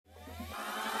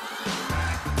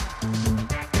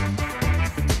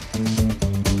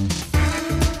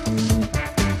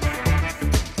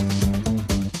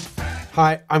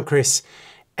Hi, I'm Chris,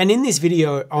 and in this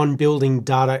video on building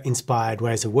data-inspired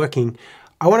ways of working,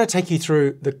 I want to take you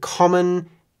through the common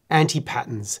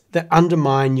anti-patterns that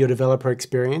undermine your developer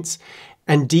experience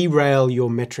and derail your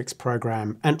metrics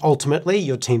program and ultimately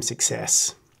your team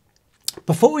success.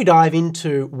 Before we dive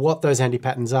into what those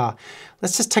anti-patterns are,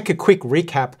 let's just take a quick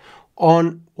recap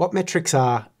on what metrics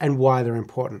are and why they're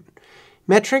important.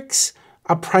 Metrics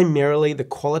are primarily the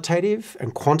qualitative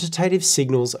and quantitative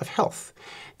signals of health.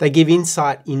 They give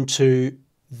insight into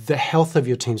the health of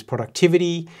your team's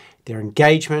productivity, their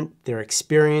engagement, their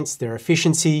experience, their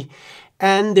efficiency,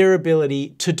 and their ability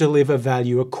to deliver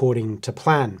value according to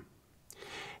plan.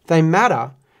 They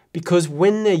matter because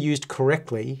when they're used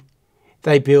correctly,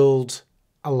 they build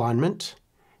alignment,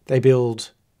 they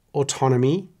build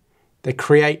autonomy, they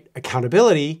create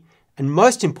accountability, and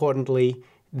most importantly,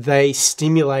 they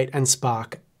stimulate and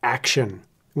spark action,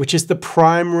 which is the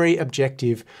primary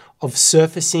objective of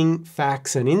surfacing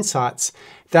facts and insights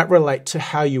that relate to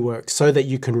how you work so that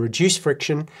you can reduce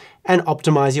friction and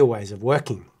optimize your ways of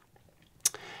working.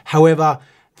 However,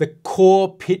 the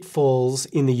core pitfalls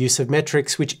in the use of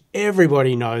metrics, which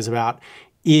everybody knows about,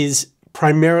 is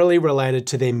primarily related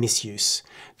to their misuse,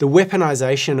 the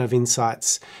weaponization of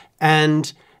insights,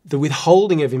 and the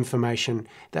withholding of information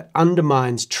that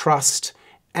undermines trust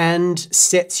and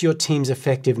sets your team's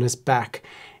effectiveness back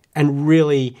and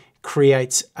really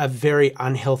creates a very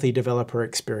unhealthy developer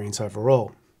experience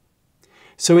overall.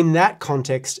 So in that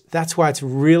context, that's why it's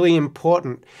really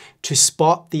important to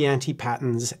spot the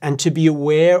anti-patterns and to be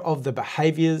aware of the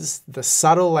behaviors, the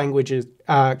subtle language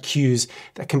cues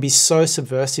that can be so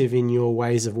subversive in your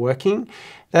ways of working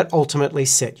that ultimately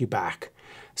set you back.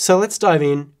 So let's dive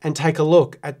in and take a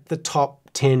look at the top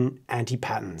 10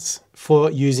 anti-patterns for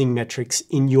using metrics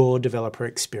in your developer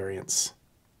experience.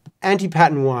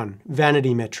 Anti-pattern 1,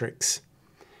 Vanity Metrics.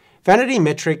 Vanity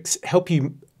metrics help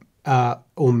you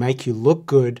or make you look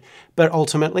good, but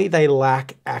ultimately they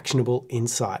lack actionable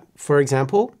insight. For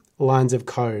example, lines of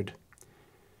code.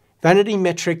 Vanity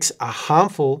metrics are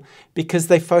harmful because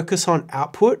they focus on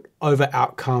output over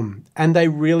outcome, and they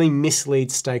really mislead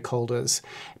stakeholders,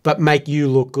 but make you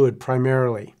look good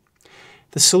primarily.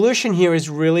 The solution here is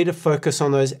really to focus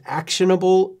on those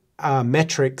actionable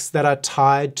metrics that are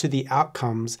tied to the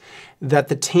outcomes that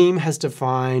the team has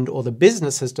defined or the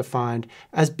business has defined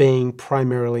as being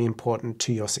primarily important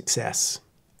to your success.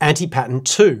 Anti-pattern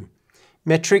 2,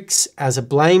 metrics as a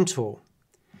blame tool.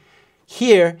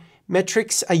 Here,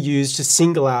 metrics are used to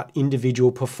single out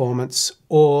individual performance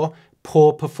or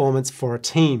poor performance for a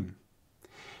team.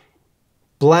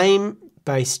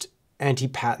 Blame-based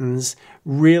anti-patterns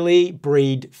really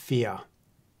breed fear.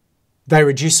 They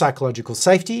reduce psychological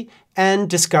safety and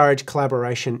discourage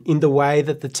collaboration in the way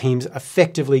that the teams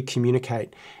effectively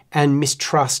communicate and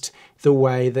mistrust the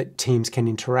way that teams can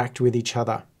interact with each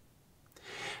other.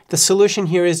 The solution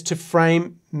here is to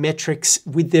frame metrics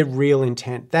with their real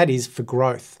intent, that is for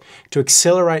growth, to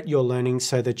accelerate your learning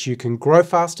so that you can grow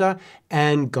faster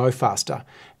and go faster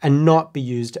and not be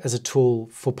used as a tool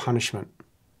for punishment.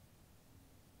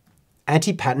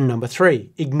 Anti-pattern number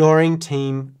 3, ignoring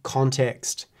team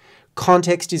context.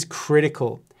 Context is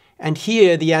critical, and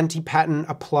here the anti-pattern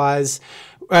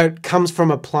comes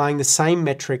from applying the same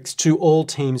metrics to all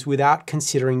teams without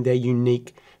considering their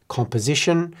unique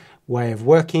composition, way of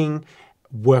working,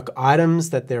 work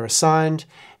items that they're assigned,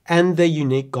 and their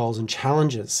unique goals and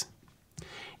challenges.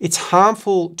 It's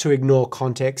harmful to ignore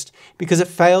context because it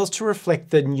fails to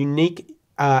reflect the unique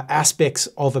aspects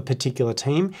of a particular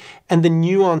team and the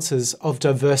nuances of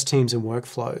diverse teams and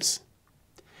workflows.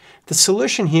 The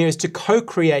solution here is to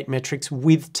co-create metrics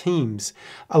with teams,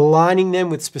 aligning them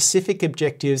with specific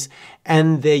objectives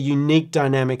and their unique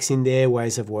dynamics in their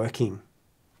ways of working.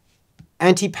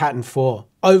 Anti-pattern 4,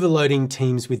 overloading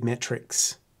teams with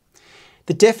metrics.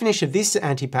 The definition of this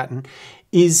anti-pattern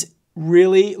is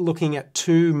really looking at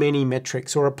too many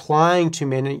metrics or applying too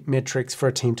many metrics for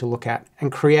a team to look at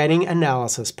and creating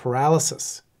analysis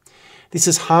paralysis. This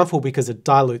is harmful because it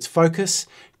dilutes focus,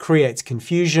 creates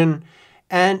confusion,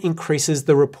 and increases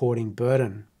the reporting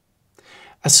burden.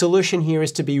 A solution here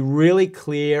is to be really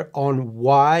clear on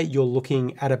why you're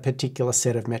looking at a particular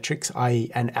set of metrics, i.e.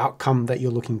 an outcome that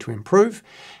you're looking to improve,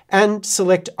 and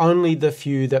select only the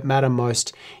few that matter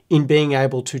most in being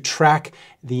able to track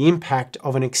the impact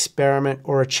of an experiment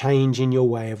or a change in your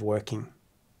way of working.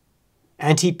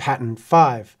 Anti-pattern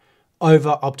 5,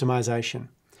 over-optimization.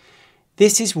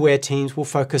 This is where teams will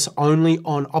focus only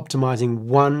on optimizing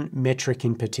one metric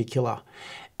in particular,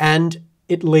 and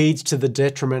it leads to the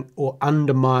detriment or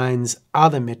undermines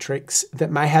other metrics that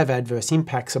may have adverse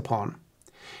impacts upon.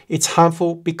 It's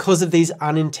harmful because of these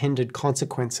unintended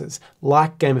consequences,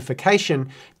 like gamification,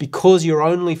 because you're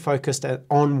only focused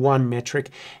on one metric,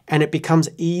 and it becomes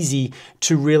easy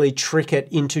to really trick it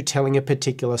into telling a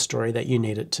particular story that you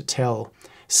need it to tell,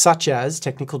 such as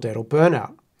technical debt or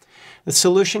burnout. The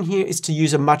solution here is to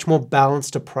use a much more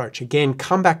balanced approach. Again,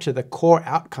 come back to the core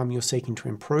outcome you're seeking to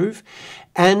improve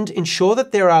and ensure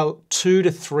that there are 2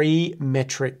 to 3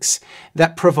 metrics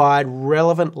that provide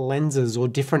relevant lenses or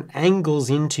different angles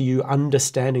into you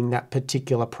understanding that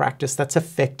particular practice that's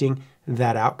affecting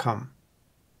that outcome.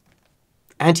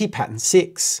 Anti-pattern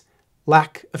 6,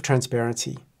 lack of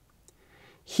transparency.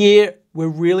 Here, we're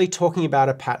really talking about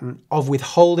a pattern of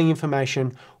withholding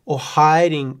information or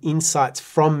hiding insights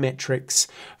from metrics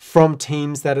from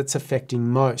teams that it's affecting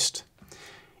most.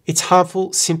 It's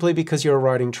harmful simply because you're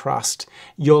eroding trust.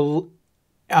 You're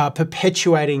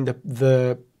perpetuating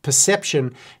the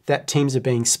perception that teams are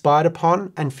being spied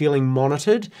upon and feeling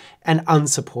monitored and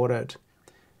unsupported.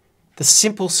 The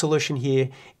simple solution here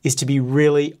is to be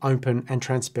really open and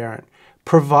transparent.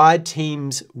 Provide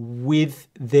teams with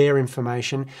their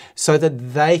information so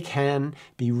that they can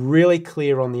be really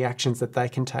clear on the actions that they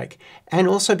can take, and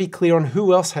also be clear on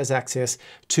who else has access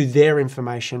to their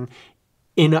information,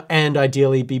 and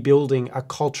ideally be building a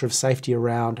culture of safety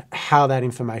around how that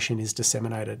information is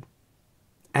disseminated.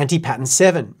 Anti-pattern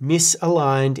 7,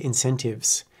 misaligned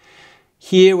incentives.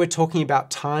 Here we're talking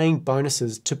about tying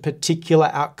bonuses to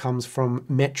particular outcomes from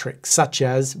metrics such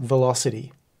as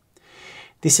velocity.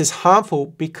 This is harmful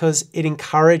because it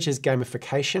encourages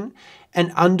gamification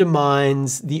and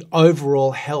undermines the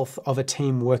overall health of a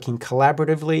team working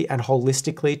collaboratively and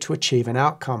holistically to achieve an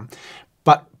outcome,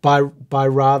 but by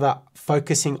rather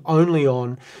focusing only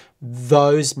on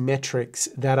those metrics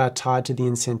that are tied to the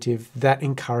incentive that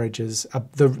encourages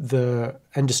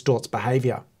and distorts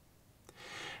behavior.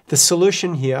 The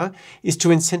solution here is to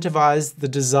incentivize the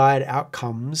desired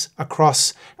outcomes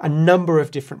across a number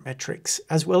of different metrics,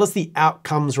 as well as the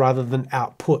outcomes rather than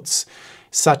outputs,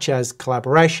 such as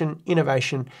collaboration,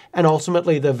 innovation, and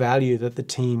ultimately the value that the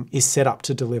team is set up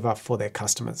to deliver for their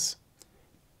customers.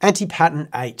 Anti-pattern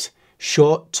 8,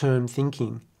 short-term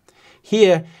thinking.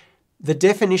 Here, the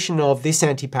definition of this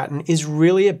anti-pattern is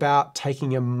really about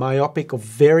taking a myopic or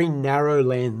very narrow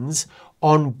lens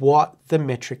on what the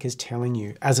metric is telling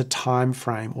you as a time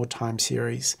frame or time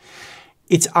series.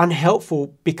 It's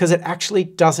unhelpful because it actually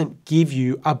doesn't give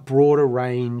you a broader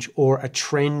range or a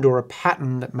trend or a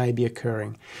pattern that may be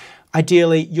occurring.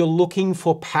 Ideally, you're looking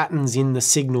for patterns in the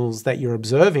signals that you're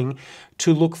observing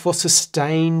to look for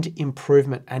sustained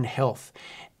improvement and health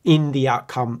in the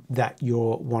outcome that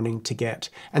you're wanting to get.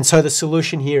 And so the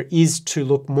solution here is to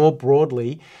look more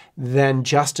broadly than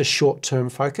just a short-term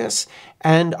focus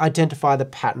and identify the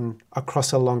pattern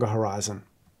across a longer horizon.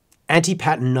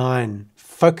 Anti-pattern 9,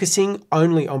 focusing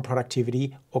only on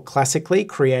productivity, or classically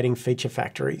creating feature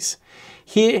factories.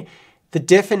 Here, the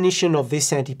definition of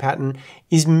this anti-pattern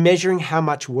is measuring how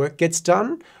much work gets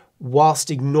done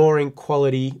whilst ignoring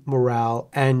quality, morale,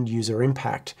 and user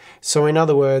impact. So in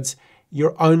other words,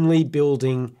 you're only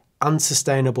building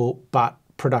unsustainable but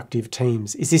productive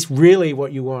teams. Is this really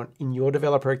what you want in your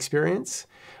developer experience?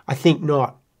 I think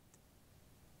not.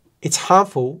 It's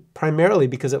harmful primarily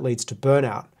because it leads to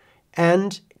burnout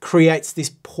and creates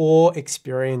this poor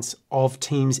experience of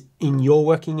teams in your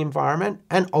working environment,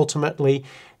 and ultimately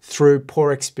through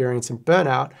poor experience and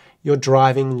burnout, you're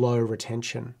driving low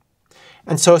retention.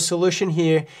 And so a solution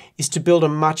here is to build a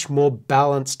much more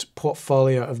balanced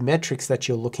portfolio of metrics that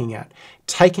you're looking at.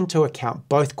 Take into account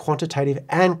both quantitative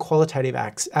and qualitative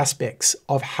aspects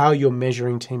of how you're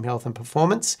measuring team health and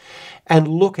performance, and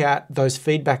look at those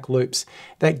feedback loops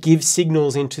that give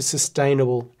signals into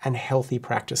sustainable and healthy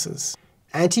practices.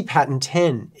 Anti-pattern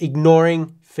 10,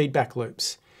 ignoring feedback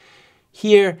loops.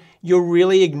 Here, you're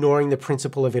really ignoring the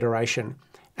principle of iteration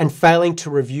and failing to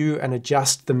review and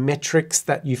adjust the metrics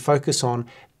that you focus on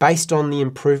based on the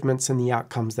improvements and the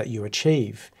outcomes that you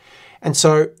achieve. And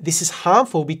so this is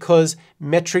harmful because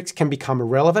metrics can become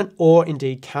irrelevant or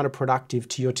indeed counterproductive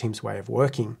to your team's way of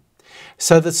working.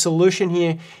 So the solution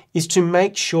here is to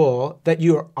make sure that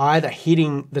you're either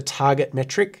hitting the target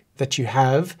metric that you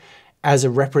have as a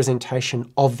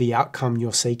representation of the outcome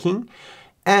you're seeking,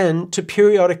 and to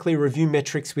periodically review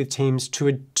metrics with teams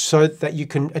so that you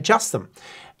can adjust them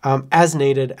as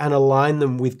needed and align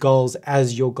them with goals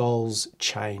as your goals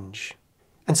change.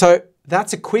 And so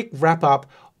that's a quick wrap up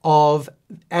of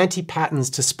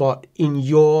anti-patterns to spot in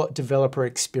your developer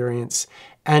experience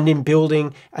and in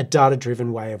building a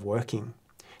data-driven way of working.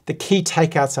 The key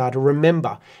takeouts are to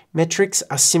remember, metrics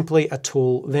are simply a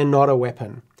tool, they're not a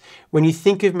weapon. When you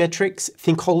think of metrics,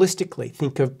 think holistically.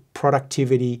 Think of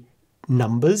productivity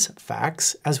numbers,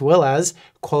 facts, as well as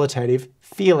qualitative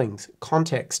feelings,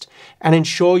 context, and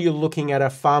ensure you're looking at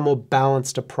a far more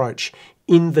balanced approach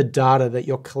in the data that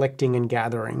you're collecting and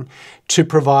gathering to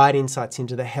provide insights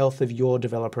into the health of your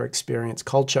developer experience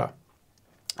culture.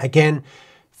 Again,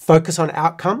 focus on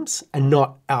outcomes and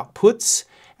not outputs.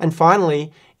 And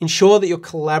finally, ensure that you're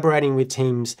collaborating with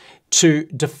teams to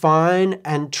define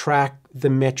and track the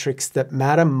metrics that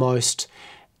matter most,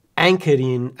 anchored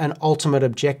in an ultimate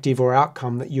objective or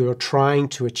outcome that you are trying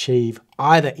to achieve,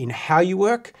 either in how you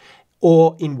work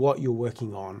or in what you're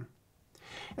working on.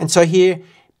 And so here,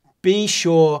 be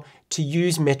sure to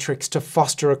use metrics to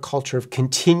foster a culture of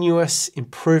continuous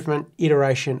improvement,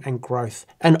 iteration, and growth,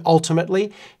 and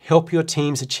ultimately help your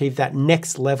teams achieve that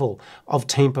next level of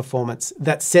team performance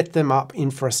that set them up in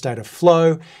for a state of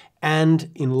flow and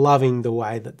in loving the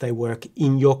way that they work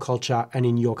in your culture and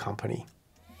in your company.